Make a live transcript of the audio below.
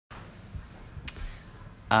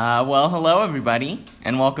Hello everybody,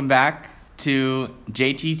 and welcome back to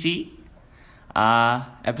JTT,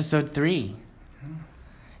 episode 3.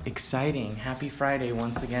 Exciting. Happy Friday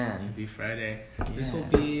once again. Happy Friday. Yes. This will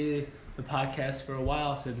be the podcast for a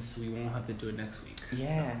while since we won't have to do it next week. Yes.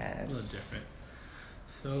 So, a little different.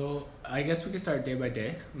 So, I guess we can start day by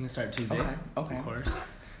day. We can start Tuesday. Okay. Of course.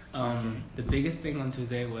 The biggest thing on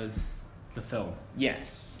Tuesday was the film.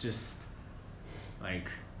 Yes. Just, like,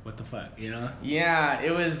 what the fuck, you know? Yeah, it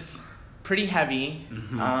was pretty heavy.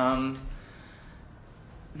 Mm-hmm.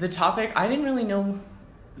 The topic, I didn't really know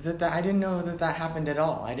I didn't know that happened at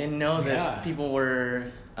all. I didn't know that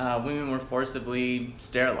women were forcibly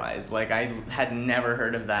sterilized. Like, I had never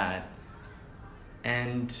heard of that.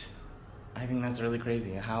 And I think that's really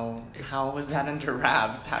crazy. How was that under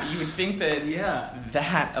wraps? How you would think that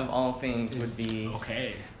that of all things would be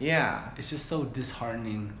okay. Yeah. It's just so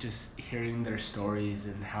disheartening just hearing their stories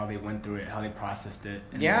and how they went through it, how they processed it,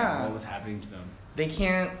 and what was happening to them.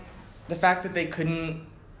 The fact that they couldn't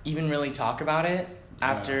even really talk about it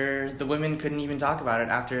after the women couldn't even talk about it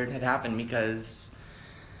after it had happened, because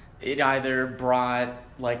it either brought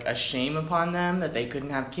like a shame upon them that they couldn't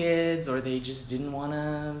have kids, or they just didn't want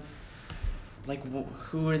to. Like,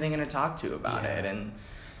 who are they going to talk to about it? And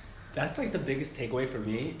that's like the biggest takeaway for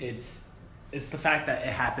me. It's the fact that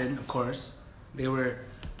it happened. Of course,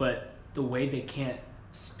 but the way they can't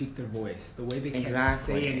speak their voice, the way they can't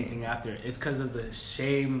say anything after, it's because of the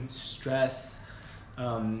shame, stress,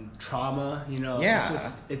 trauma. You know,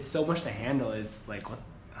 it's so much to handle. It's like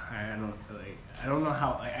I don't know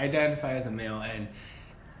how I identify as a male, and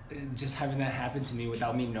just having that happen to me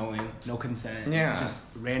without me knowing, no consent,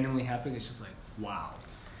 just randomly happening, it's just like, wow.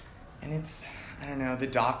 And it's, I don't know, the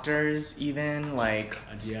doctors even, like,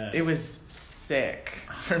 it was sick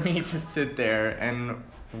for me to sit there and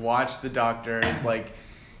watch the doctors, like,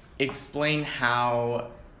 explain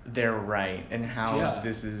how they're right and how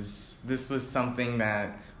this was something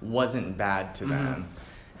that wasn't bad to them.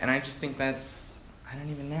 And I just think I don't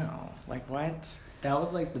even know. Like, what? That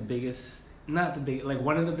was, like,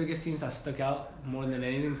 one of the biggest scenes that stuck out more than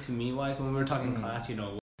anything to me wise when we were talking class, you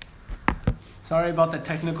know. Sorry about the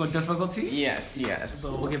technical difficulty. Yes.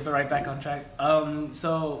 But we'll get right back on track.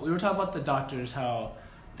 So we were talking about the doctors, how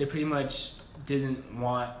they pretty much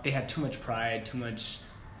they had too much pride, too much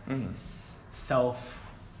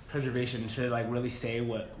self-preservation to like really say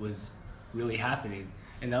what was really happening.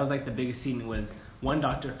 And that was like the biggest scene was one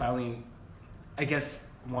doctor finally, I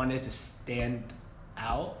guess, wanted to stand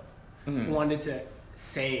out. Wanted to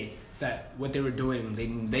say that what they were doing,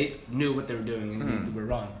 they knew what they were doing and they were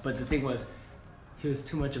wrong. But the thing was, he was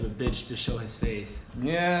too much of a bitch to show his face.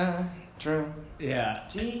 Yeah, true. Yeah.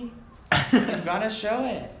 Gee, you've got to show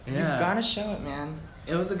it. Yeah. You've got to show it, man.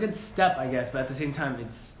 It was a good step, I guess, but at the same time,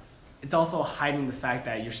 it's also hiding the fact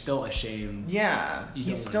that you're still ashamed. Yeah,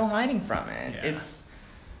 he's still hiding from it. Yeah.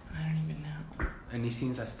 I don't even know. Any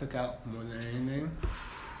scenes that stuck out more than anything?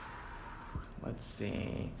 Let's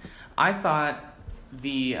see. I thought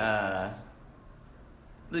the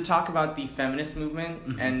talk about the feminist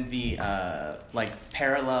movement and the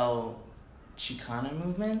parallel Chicana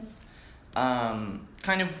movement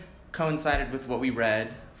kind of coincided with what we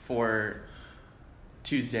read for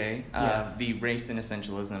Tuesday, the Race and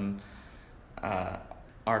Essentialism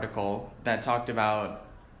article that talked about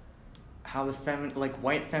how the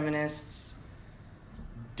white feminists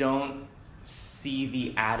don't see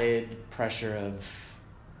the added pressure of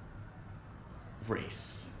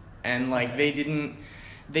race, and like they didn't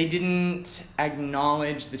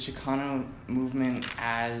acknowledge the Chicano movement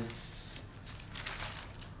as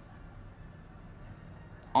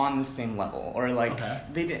on the same level, or like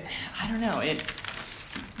they did. I don't know it.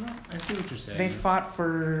 No, I see what you're saying.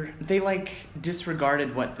 They like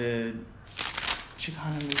disregarded what the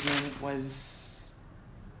Chicano movement was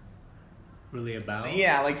really about.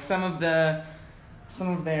 Yeah, like some of their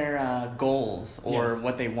goals or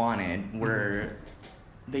what they wanted were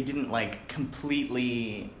they didn't like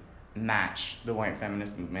completely match the white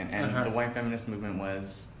feminist movement, and the white feminist movement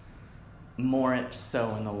was more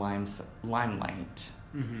so in the limelight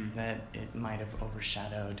that it might have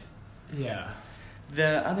overshadowed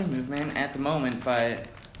the other movement at the moment. But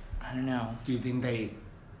I don't know. Do you think they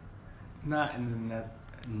not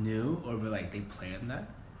knew, or like they planned that?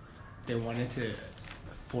 They wanted to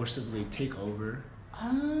forcibly take over?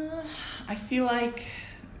 I feel like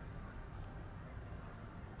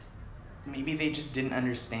maybe they just didn't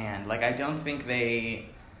understand. Like, I don't think they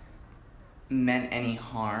meant any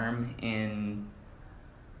harm in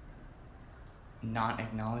not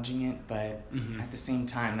acknowledging it, but at the same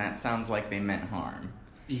time, that sounds like they meant harm.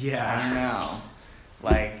 Yeah. I don't know.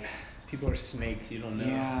 Like, people are snakes. You don't know.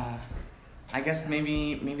 Yeah, I guess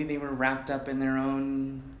maybe they were wrapped up in their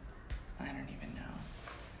own. I don't even know.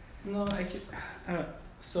 No, I don't know.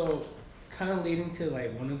 So, kind of leading to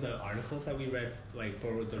like one of the articles that we read like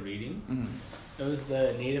for the reading. Mm-hmm. It was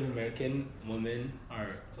the Native American women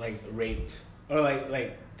are like raped or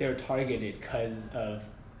like they're targeted because of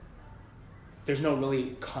there's no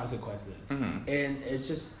really consequences, mm-hmm. and it's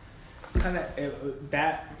just kind of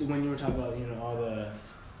that when you were talking about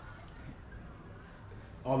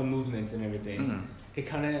all the movements and everything, mm-hmm. it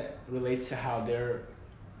kind of relates to how they're.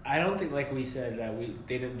 I don't think like we said that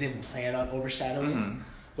they didn't plan on overshadowing. Mm-hmm.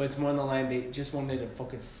 But it's more on the line, they just wanted to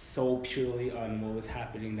focus so purely on what was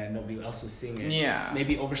happening that nobody else was seeing it. Yeah.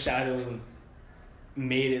 Maybe overshadowing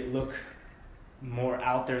made it look more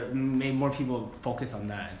out there, made more people focus on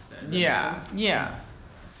that instead. Yeah.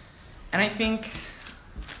 And I think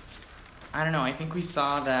we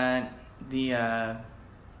saw that the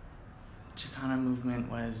Chicana movement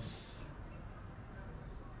was...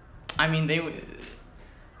 I mean, they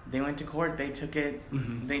went to court. They took it.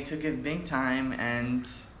 Mm-hmm. They took it big time, and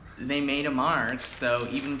they made a mark. So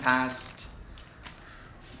even past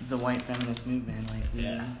the white feminist movement,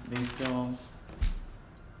 they still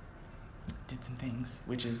did some things,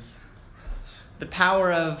 which is the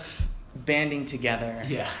power of banding together.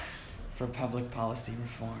 Yeah. For public policy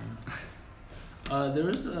reform. There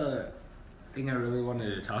was a thing I really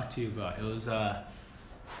wanted to talk to you about. It was I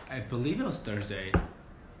believe it was Thursday.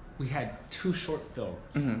 We had 2 short films.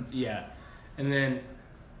 Mm-hmm. Yeah. And then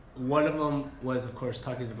one of them was, of course,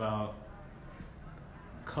 talking about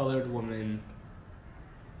colored women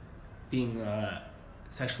being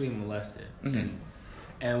sexually molested. Mm-hmm.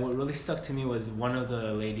 And what really stuck to me was one of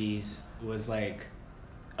the ladies was like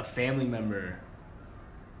a family member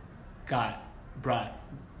brought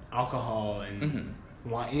alcohol and mm-hmm.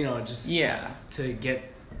 wine, just to get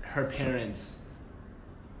her parents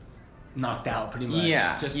knocked out pretty much.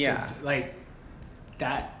 Yeah. To, like,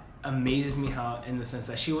 that amazes me how, in the sense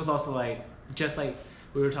that she was also like, just like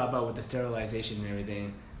we were talking about with the sterilization and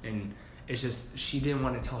everything, and it's just, she didn't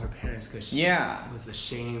want to tell her parents because she was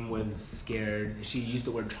ashamed, was scared. She used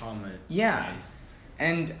the word trauma. Yeah.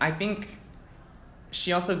 And I think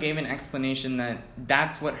she also gave an explanation that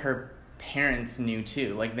that's what her parents knew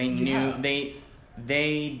too. Like, they knew,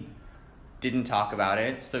 they didn't talk about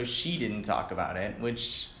it, so she didn't talk about it,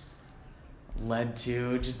 which led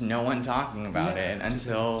to just no one talking about it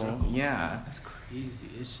until That's crazy.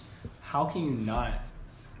 How can you not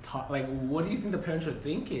talk? Like, what do you think the parents were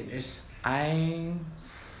thinking? I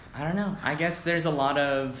don't know. I guess there's a lot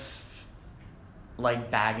of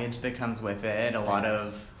like baggage that comes with it, a lot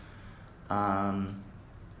of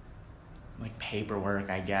like paperwork,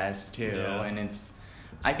 I guess, too. And it's,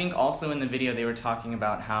 I think also in the video they were talking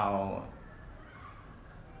about how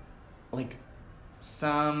like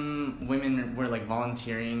some women were like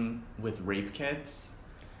volunteering with rape kits.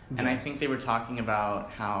 And I think they were talking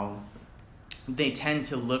about how they tend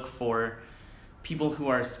to look for people who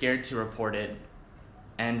are scared to report it.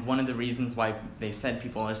 And one of the reasons why they said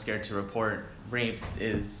people are scared to report rapes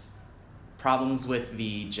is problems with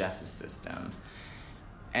the justice system.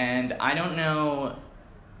 And I don't know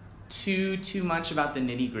too much about the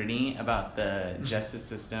nitty-gritty about the justice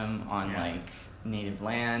system on like native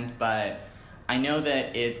land, but I know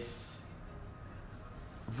that it's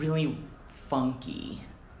really funky.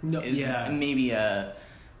 Maybe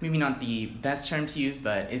not the best term to use,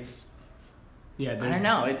 but it's I don't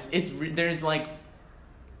know. It's there's like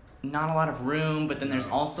not a lot of room, but then there's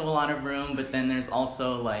also a lot of room, but then there's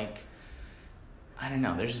also like, I don't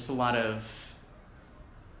know. There's just a lot of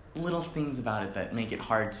little things about it that make it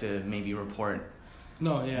hard to maybe report.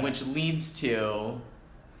 Which leads to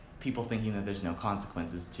people thinking that there's no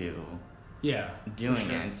consequences to doing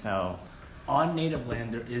it. So on native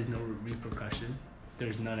land there is no repercussion.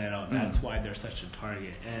 There's none at all. That's why they're such a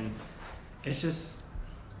target. And it's just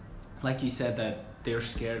like you said, that they're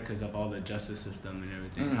scared because of all the justice system and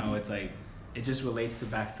everything. How it's like, it just relates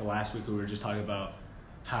back to last week we were just talking about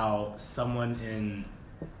how someone in,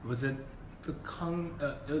 was it the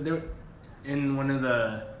they were in one of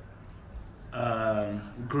the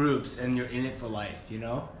groups, and you're in it for life, you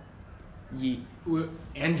know?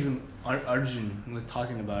 Arjun was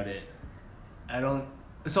talking about it.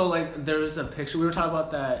 So like there was a picture, we were talking about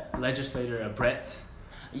that legislator, Brett.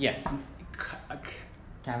 Yes.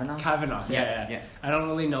 Kavanaugh. Yes. I don't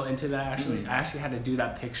really know into that actually. I actually had to do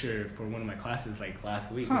that picture for one of my classes like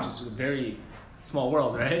last week, which is a very small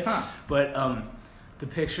world, right? But the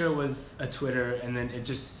picture was a Twitter, and then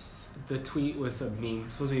the tweet was a meme,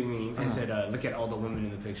 supposed to be a meme. It said, look at all the women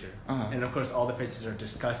in the picture. And of course all the faces are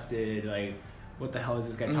disgusted, like what the hell is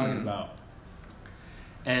this guy talking about?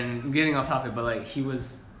 And I'm getting off topic, but like he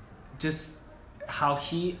was just how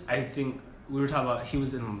I think we were talking about,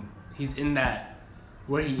 he's in that,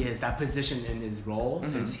 where he is, that position in his role,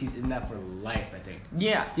 he's in that for life, I think.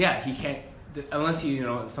 Yeah, he can't, unless he,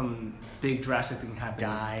 some big drastic thing happens.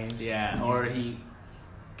 Dies. Yeah, or he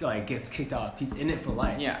like gets kicked off. He's in it for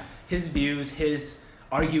life. Yeah. His views, his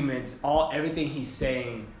arguments, everything he's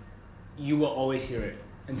saying, you will always hear it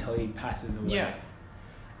until he passes away. Yeah.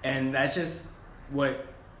 And that's just what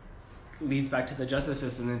leads back to the justice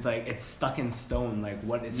system. It's like it's stuck in stone. Like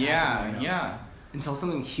what is happening right now. Yeah. Until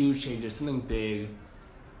something huge changes, something big,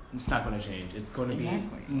 it's not going to change. It's going to be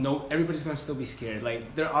everybody's going to still be scared.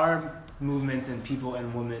 Like there are movements and people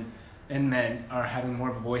and women and men are having more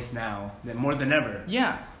of a voice now more than ever.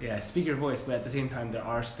 Yeah. Yeah, speak your voice, but at the same time there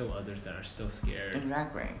are still others that are still scared.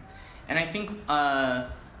 Exactly. And I think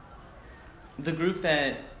the group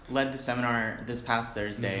that led the seminar this past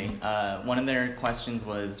Thursday, one of their questions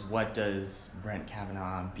was, what does Brett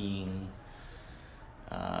Kavanaugh being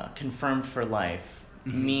confirmed for life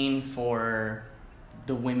mean for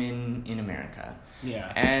the women in America?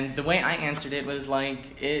 Yeah. And the way I answered it was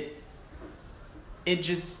like, it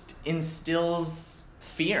just instills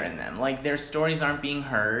fear in them. Like their stories aren't being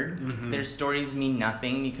heard. Their stories mean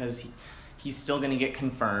nothing because he's still going to get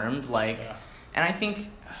confirmed. And I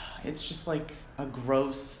think it's just like a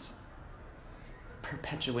gross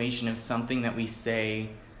perpetuation of something that we say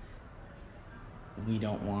we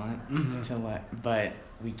don't want to let, but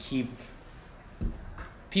we keep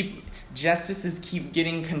justices keep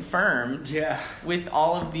getting confirmed with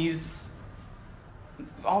all this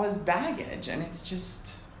baggage, and it's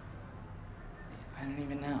just I don't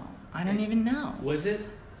even know. Was it?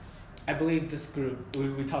 I believe this group,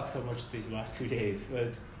 we talked so much these last 2 days,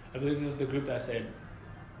 but I believe it was the group that said,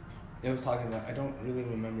 it was talking about, I don't really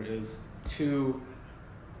remember, it was 2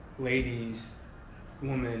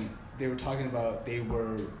 women, they were talking about they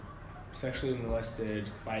were sexually molested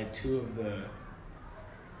by 2 of the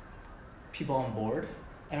people on board.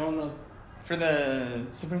 I don't know. For the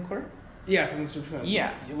Supreme Court? Yeah, from the Supreme Court.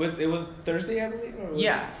 Yeah. It was Thursday, I believe? Or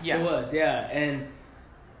yeah. It was, yeah. And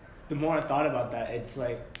the more I thought about that, it's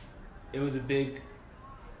like, it was a big,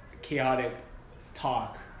 chaotic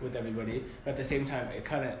talk with everybody. But at the same time, it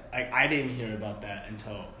kind of, like, I didn't hear about that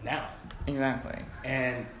until now. Exactly.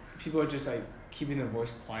 And people are just, like, keeping their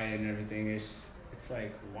voice quiet and everything. It's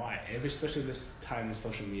like, why? Especially this time with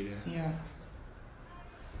social media. Yeah.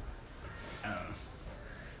 I don't know.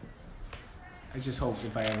 I just hope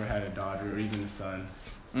if I ever had a daughter or even a son,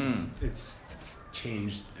 it's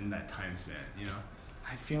changed in that time span,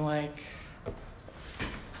 I feel like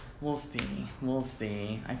we'll see.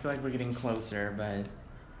 I feel like we're getting closer, but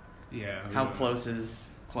how close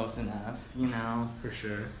is close enough, For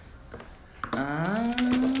sure.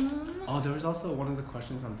 There was also one of the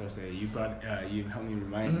questions on Thursday. You helped me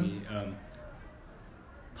remind me.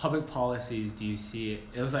 Public policies, do you see it?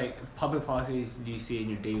 It was like, public policies, do you see it in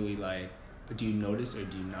your daily life? Do you notice or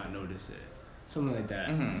do you not notice it? Something like that.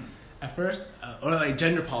 At first, or like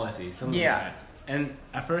gender policies, something like that. And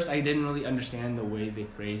at first, I didn't really understand the way they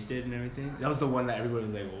phrased it and everything. That was the one that everybody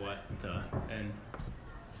was like, well, what the? And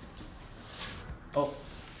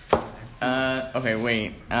okay,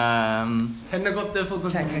 wait. Technical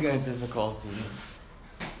difficulty.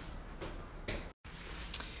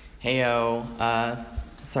 Heyo.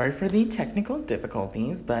 Sorry for the technical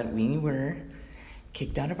difficulties, but we were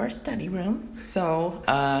kicked out of our study room. So,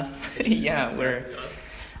 we're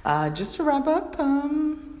just to wrap up.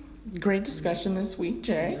 Great discussion this week,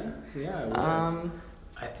 Jay. Yeah. It was.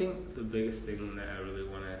 I think the biggest thing that I really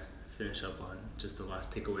want to finish up on, just the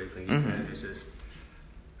last takeaways, like you said, is just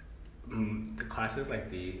the classes like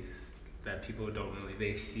these that people don't really,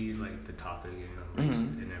 they see like the topic, race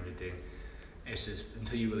and everything. It's just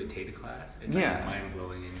until you really take the class, it's like mind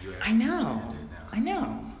blowing, and you. I know.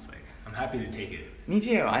 It's like I'm happy to take it. Me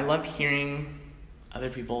too. I love hearing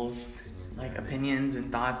other people's opinions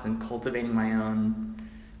and thoughts and cultivating my own,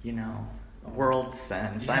 world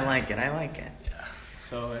sense. Yeah. I like it. Yeah.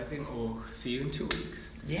 So I think we'll see you in 2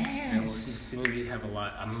 weeks. Yes. And we'll see, maybe have a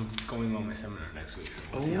lot. I'm going on my seminar next week, so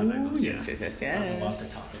we'll see how that goes. Yes. I have a lot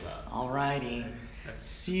to talk about. Alrighty.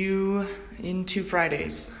 See you in 2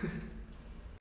 Fridays.